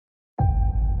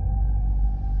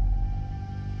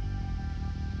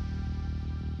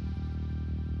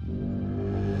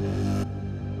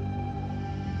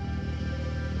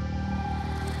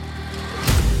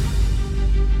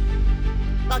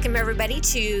Welcome, everybody,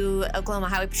 to Oklahoma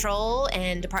Highway Patrol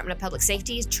and Department of Public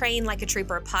Safety's Train Like a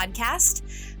Trooper podcast.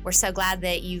 We're so glad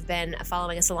that you've been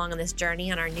following us along on this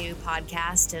journey on our new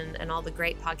podcast and all the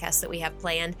great podcasts that we have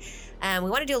planned. We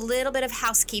want to do a little bit of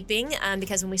housekeeping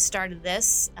because when we started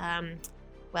this,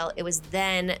 it was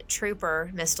then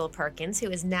Trooper Mistel Perkins, who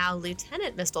is now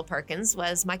Lieutenant Mistel Perkins,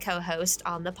 was my co-host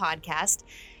on the podcast.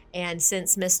 And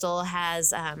since Mistel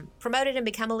has promoted and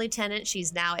become a lieutenant,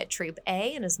 she's now at Troop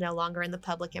A and is no longer in the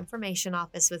public information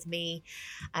office with me.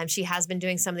 She has been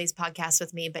doing some of these podcasts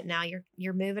with me, but now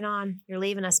you're moving on. You're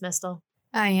leaving us, Mistel.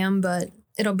 I am, but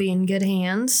it'll be in good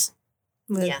hands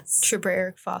with Trooper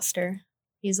Eric Foster.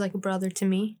 He's like a brother to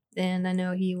me, and I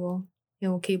know he will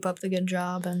keep up the good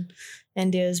job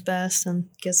and do his best and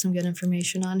get some good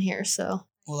information on here. So,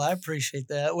 well, I appreciate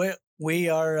that.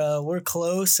 We're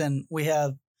close, and we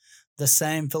have the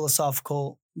same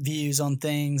philosophical views on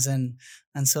things, and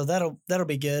so that'll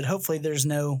be good. Hopefully there's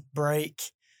no break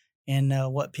in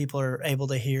what people are able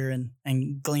to hear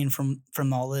and glean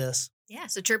from all this. Yeah,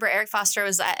 so Trooper Eric Foster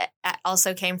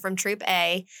also came from Troop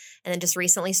A and then just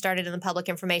recently started in the public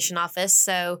information office.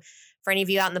 So for any of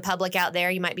you out in the public out there,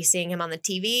 you might be seeing him on the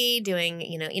TV doing,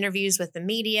 interviews with the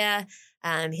media.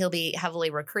 He'll be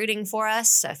heavily recruiting for us.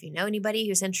 So if you know anybody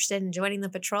who's interested in joining the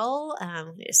patrol,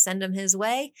 just send them his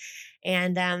way.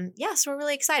 And so we're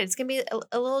really excited. It's going to be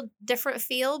a little different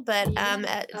feel, but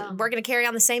we're going to carry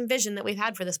on the same vision that we've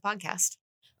had for this podcast.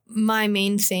 My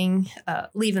main thing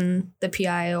leaving the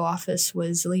PIO office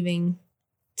was leaving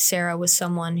Sarah with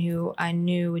someone who I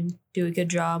knew would do a good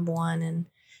job, and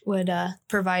would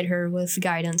provide her with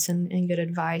guidance and good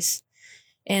advice.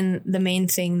 And the main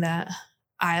thing that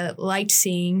I liked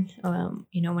seeing,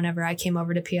 whenever I came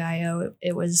over to PIO,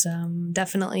 it was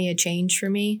definitely a change for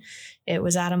me. It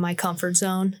was out of my comfort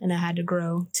zone, and I had to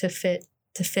grow to fit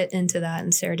into that.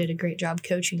 And Sarah did a great job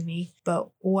coaching me. But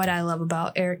what I love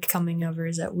about Eric coming over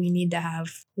is that we need to have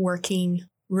working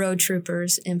road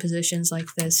troopers in positions like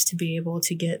this to be able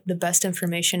to get the best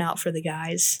information out for the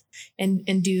guys and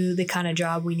do the kind of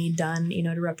job we need done,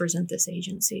 to represent this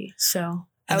agency. So,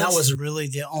 that was really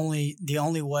the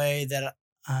only way that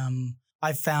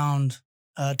I found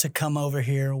to come over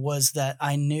here was that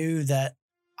I knew that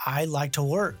I like to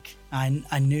work.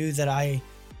 I knew that I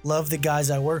love the guys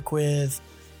I work with,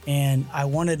 and I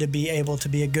wanted to be able to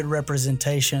be a good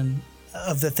representation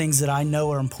of the things that I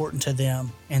know are important to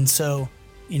them. And so,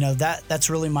 that's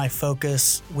really my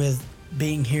focus with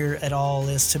being here at all,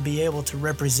 is to be able to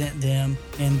represent them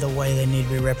in the way they need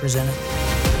to be represented.